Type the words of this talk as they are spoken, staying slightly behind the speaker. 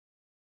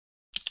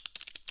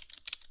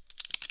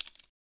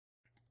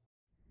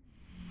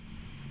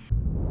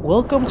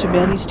Welcome to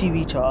Manny's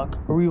TV Talk,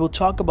 where we will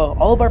talk about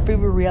all of our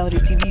favorite reality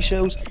TV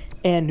shows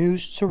and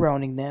news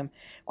surrounding them.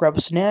 Grab a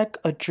snack,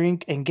 a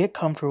drink, and get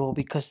comfortable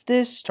because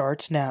this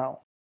starts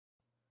now.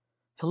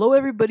 Hello,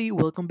 everybody.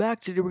 Welcome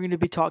back. Today, we're going to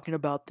be talking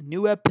about the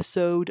new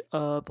episode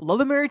of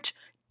LAMH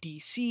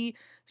DC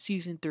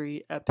Season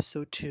 3,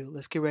 Episode 2.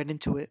 Let's get right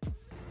into it.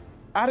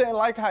 I didn't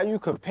like how you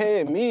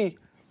compared me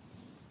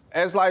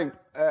as like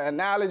an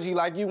analogy,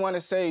 like you want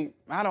to say,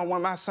 I don't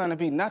want my son to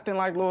be nothing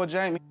like Lil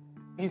Jamie.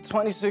 He's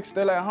 26,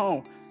 still at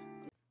home.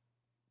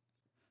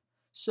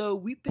 So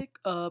we pick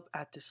up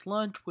at this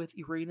lunch with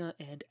Erana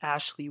and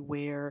Ashley,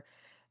 where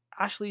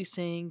Ashley is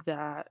saying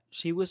that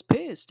she was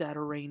pissed at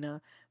Erana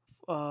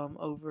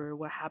over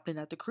what happened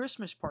at the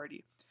Christmas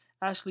party.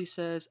 Ashley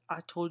says,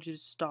 I told you to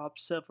stop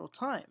several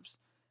times.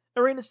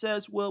 Erana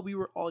says, well, we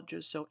were all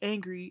just so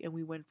angry and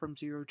we went from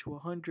 0 to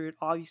 100.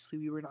 Obviously,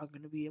 we were not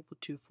going to be able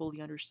to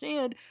fully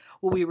understand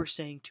what we were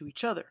saying to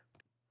each other.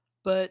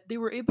 But they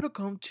were able to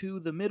come to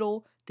the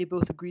middle. They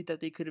both agreed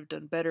that they could have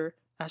done better.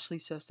 Ashley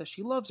says that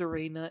she loves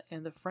Erana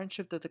and the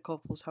friendship that the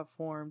couples have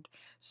formed.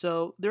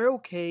 So they're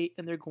okay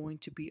and they're going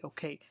to be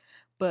okay.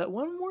 But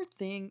one more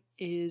thing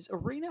is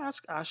Erana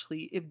asked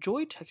Ashley, if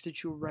Joy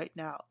texted you right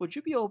now, would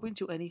you be open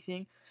to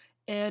anything?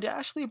 And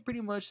Ashley pretty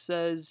much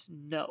says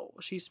no.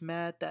 She's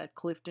mad that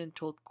Clifton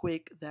told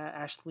Quick that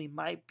Ashley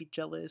might be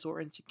jealous or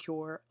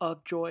insecure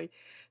of Joy.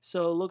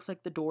 So it looks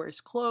like the door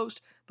is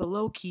closed. But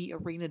low-key,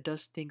 Erana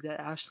does think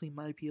that Ashley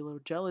might be a little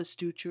jealous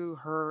due to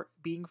her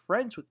being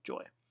friends with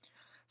Joy.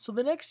 So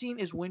the next scene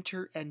is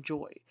Winter and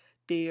Joy.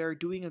 They are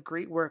doing a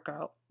great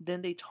workout.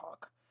 Then they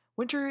talk.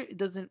 Winter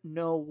doesn't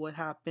know what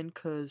happened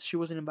because she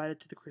wasn't invited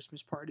to the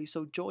Christmas party.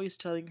 So Joy is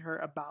telling her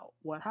about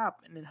what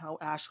happened and how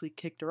Ashley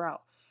kicked her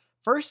out.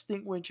 First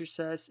thing Winter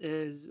says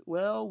is,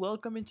 well,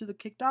 welcome into the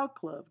kicked out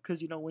club,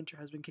 because, Winter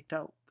has been kicked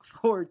out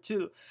before,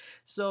 too.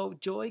 So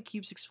Joy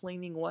keeps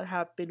explaining what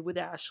happened with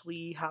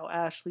Ashley, how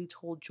Ashley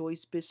told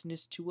Joy's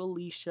business to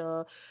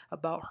Alicia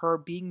about her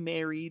being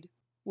married,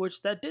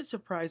 which that did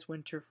surprise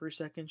Winter for a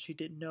second. She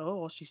didn't know.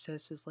 All she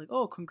says is like,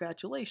 oh,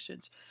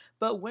 congratulations.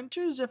 But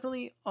Winter is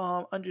definitely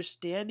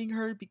understanding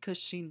her because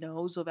she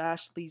knows of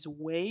Ashley's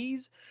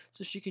ways,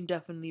 so she can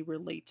definitely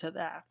relate to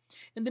that.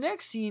 In the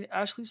next scene,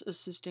 Ashley's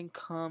assistant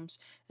comes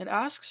and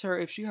asks her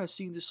if she has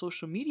seen the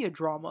social media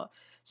drama.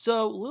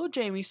 So Lil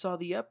Jamie saw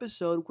the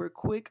episode where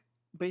Quick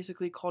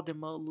basically called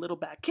him a little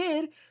bad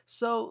kid,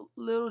 so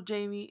Lil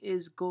Jamie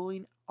is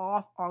going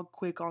off on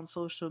Quick on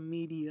social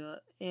media,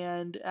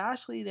 and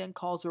Ashley then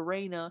calls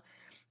Erana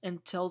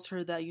and tells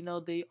her that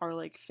they are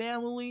like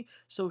family,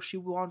 so she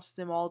wants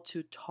them all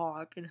to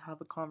talk and have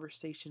a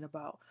conversation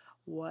about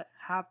what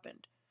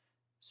happened.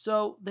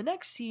 So the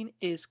next scene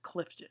is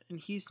Clifton, and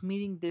he's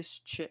meeting this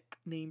chick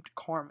named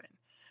Carmen,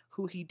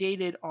 who he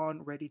dated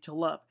on Ready to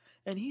Love.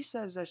 And he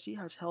says that she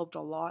has helped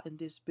a lot in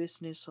this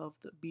business of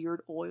the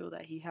beard oil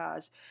that he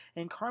has.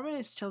 And Carmen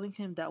is telling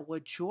him that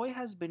what Joy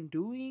has been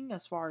doing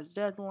as far as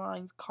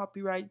deadlines,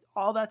 copyright,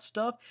 all that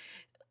stuff,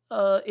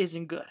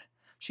 isn't good.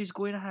 She's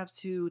going to have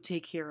to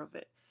take care of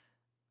it.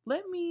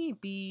 Let me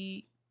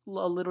be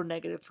a little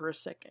negative for a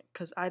second,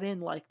 because I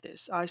didn't like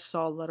this. I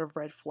saw a lot of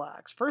red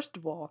flags. First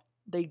of all,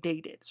 they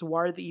dated, so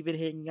why are they even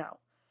hanging out?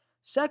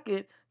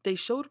 Second, they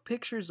showed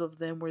pictures of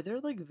them where they're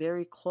like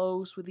very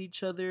close with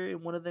each other,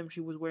 and one of them she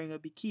was wearing a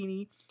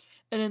bikini.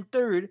 And then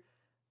third,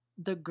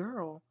 the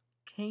girl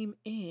came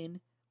in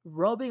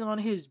rubbing on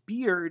his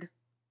beard.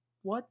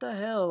 What the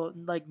hell?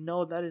 Like,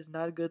 no, that is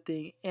not a good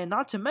thing. And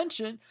not to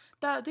mention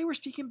that they were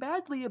speaking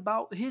badly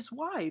about his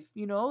wife.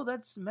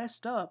 That's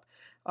messed up.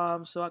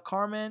 So at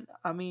Carmen,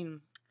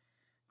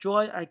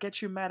 Joy, I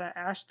get you're mad at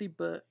Ashley,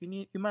 but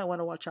you might want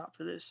to watch out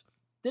for this.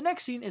 The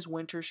next scene is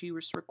Winter. She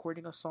was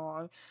recording a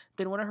song.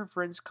 Then one of her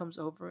friends comes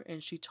over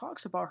and she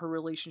talks about her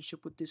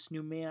relationship with this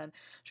new man.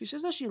 She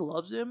says that she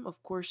loves him.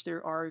 Of course,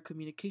 there are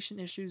communication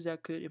issues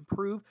that could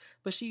improve,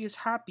 but she is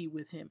happy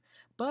with him.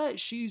 But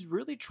she's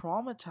really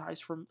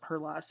traumatized from her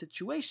last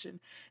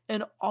situation.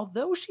 And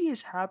although she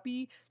is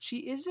happy,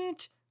 she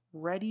isn't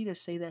ready to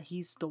say that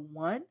he's the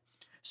one.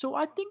 So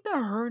I think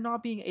that her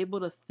not being able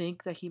to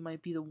think that he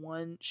might be the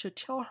one should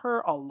tell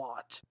her a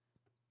lot.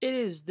 It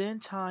is then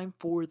time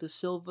for the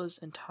Silvas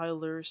and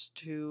Tylers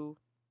to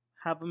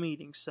have a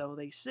meeting. So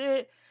they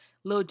sit.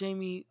 Lil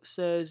Jamie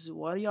says,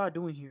 what are y'all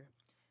doing here?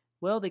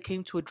 Well, they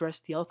came to address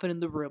the elephant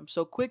in the room.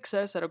 So Quick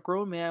says that a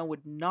grown man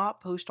would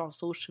not post on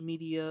social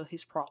media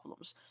his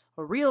problems.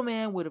 A real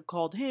man would have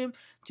called him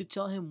to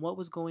tell him what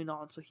was going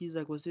on. So he's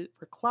like, was it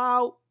for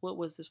clout? What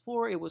was this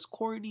for? It was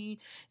corny.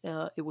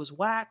 It was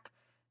whack.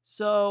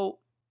 So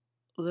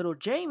Little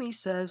Jamie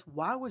says,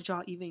 why would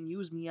y'all even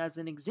use me as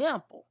an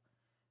example?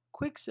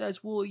 Quick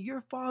says, well,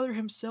 your father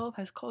himself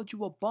has called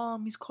you a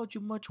bum. He's called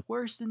you much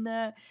worse than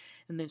that.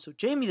 And then so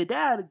Jamie, the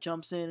dad,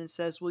 jumps in and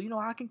says, well,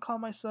 I can call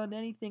my son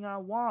anything I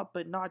want,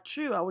 but not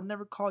you. I would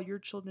never call your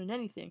children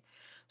anything.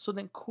 So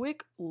then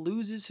Quick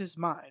loses his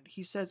mind.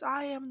 He says,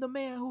 I am the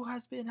man who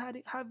has been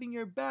having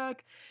your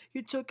back.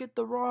 You took it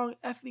the wrong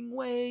effing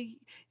way.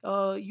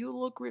 You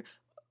look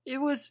it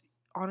was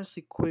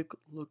honestly, Quick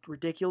looked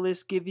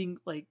ridiculous,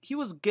 he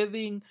was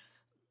giving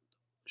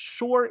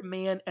short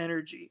man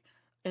energy.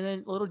 And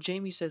then little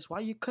Jamie says, "Why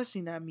are you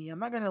cussing at me? I'm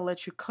not gonna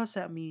let you cuss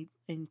at me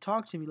and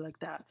talk to me like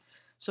that."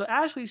 So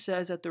Ashley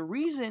says that the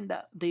reason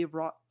that they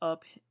brought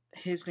up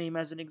his name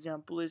as an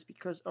example is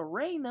because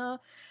Arena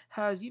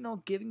has,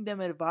 giving them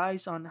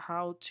advice on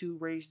how to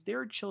raise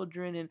their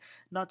children and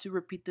not to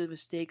repeat the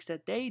mistakes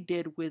that they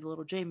did with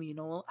little Jamie.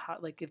 How,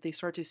 like, if they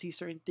start to see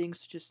certain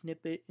things, to just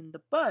snip it in the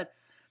bud.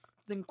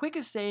 Then Quick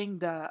is saying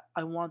that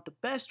I want the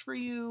best for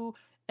you,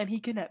 and he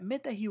can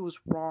admit that he was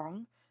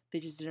wrong. They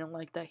just didn't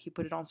like that he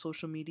put it on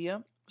social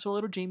media. So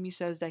little Jamie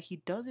says that he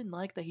doesn't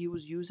like that he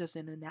was used as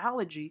an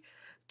analogy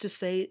to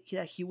say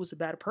that he was a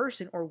bad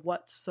person or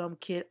what some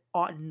kid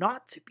ought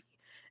not to be.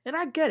 And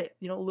I get it.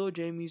 Little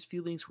Jamie's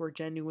feelings were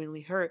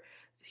genuinely hurt.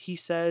 He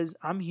says,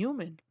 "I'm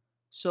human."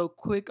 So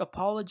Quick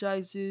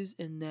apologizes,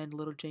 and then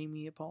little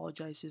Jamie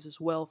apologizes as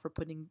well for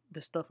putting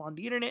the stuff on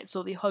the internet.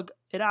 So they hug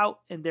it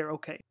out, and they're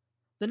okay.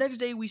 The next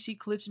day, we see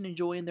Clifton and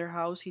Joy in their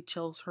house. He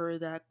tells her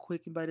that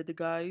Quick invited the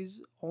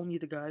guys, only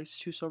the guys,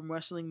 to some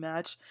wrestling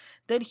match.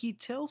 Then he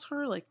tells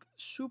her, like,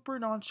 super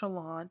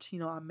nonchalant,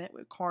 "I met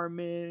with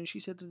Carmen, and she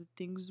said that the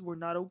things were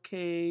not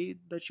okay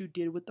that you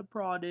did with the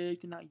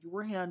product and how you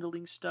were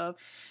handling stuff.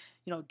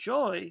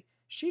 Joy,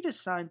 she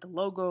designed the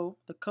logo,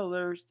 the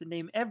colors, the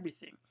name,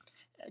 everything."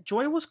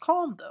 Joy was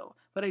calm though,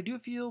 but I do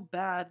feel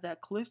bad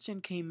that Clifton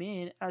came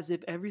in as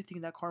if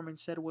everything that Carmen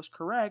said was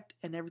correct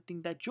and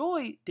everything that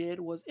Joy did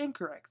was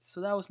incorrect.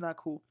 So that was not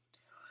cool.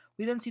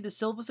 We then see the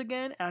Silvas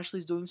again.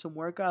 Ashley's doing some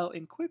workout,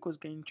 and Quick was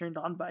getting turned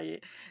on by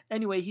it.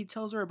 Anyway, he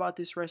tells her about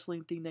this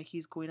wrestling thing that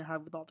he's going to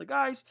have with all the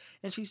guys,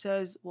 and she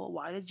says, "Well,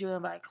 why did you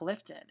invite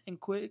Clifton?" And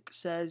Quick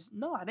says,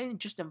 "No, I didn't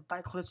just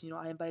invite Clifton.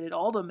 I invited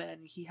all the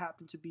men. He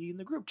happened to be in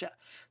the group chat.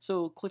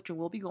 So Clifton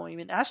will be going."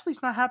 And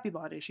Ashley's not happy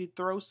about it. She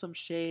throws some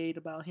shade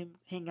about him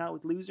hanging out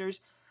with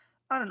losers.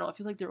 I don't know. I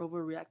feel like they're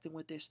overreacting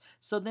with this.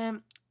 So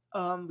then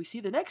we see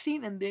the next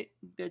scene, and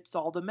it's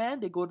all the men.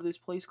 They go to this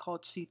place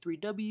called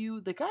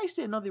C3W. The guys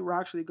didn't know they were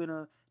actually going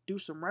to do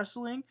some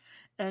wrestling,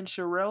 and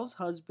Sherelle's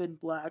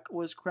husband, Black,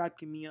 was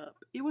cracking me up.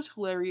 It was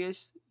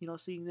hilarious,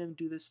 seeing them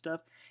do this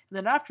stuff. And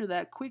then after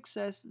that, Quick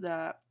says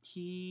that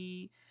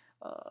he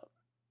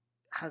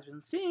has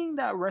been seeing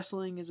that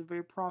wrestling is a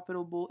very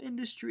profitable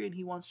industry and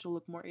he wants to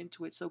look more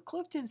into it. So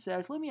Clifton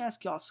says, "Let me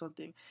ask y'all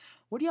something.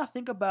 What do y'all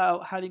think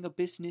about having a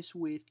business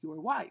with your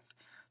wife?"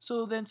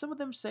 So then some of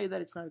them say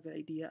that it's not a good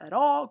idea at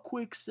all.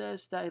 Quick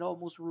says that it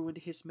almost ruined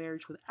his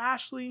marriage with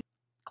Ashley.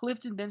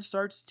 Clifton then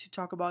starts to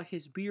talk about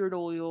his beard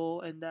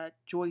oil and that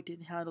Joy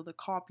didn't handle the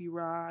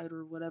copyright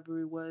or whatever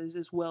it was,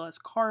 as well as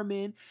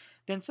Carmen.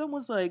 Then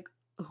someone's like,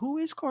 "Who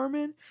is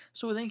Carmen?"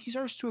 So then he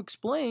starts to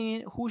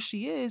explain who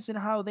she is and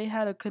how they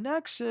had a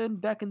connection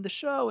back in the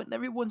show, and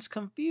everyone's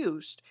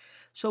confused.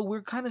 So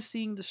we're kind of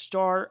seeing the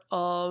start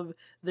of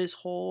this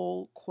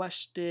whole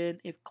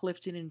question if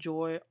Clifton and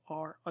Joy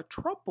are a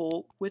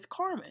throuple with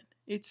Carmen.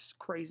 It's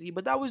crazy,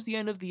 but that was the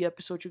end of the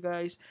episode, you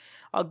guys.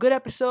 A good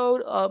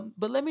episode,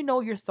 but let me know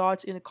your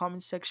thoughts in the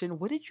comment section.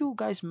 What did you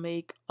guys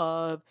make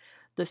of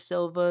the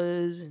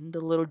Silvas and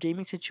the little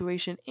Jamie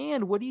situation,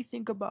 and what do you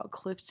think about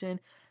Clifton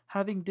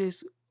having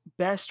this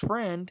best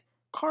friend,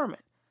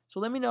 Carmen? So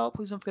let me know.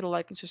 Please don't forget to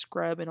like and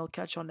subscribe, and I'll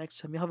catch y'all next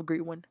time. You have a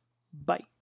great one. Bye.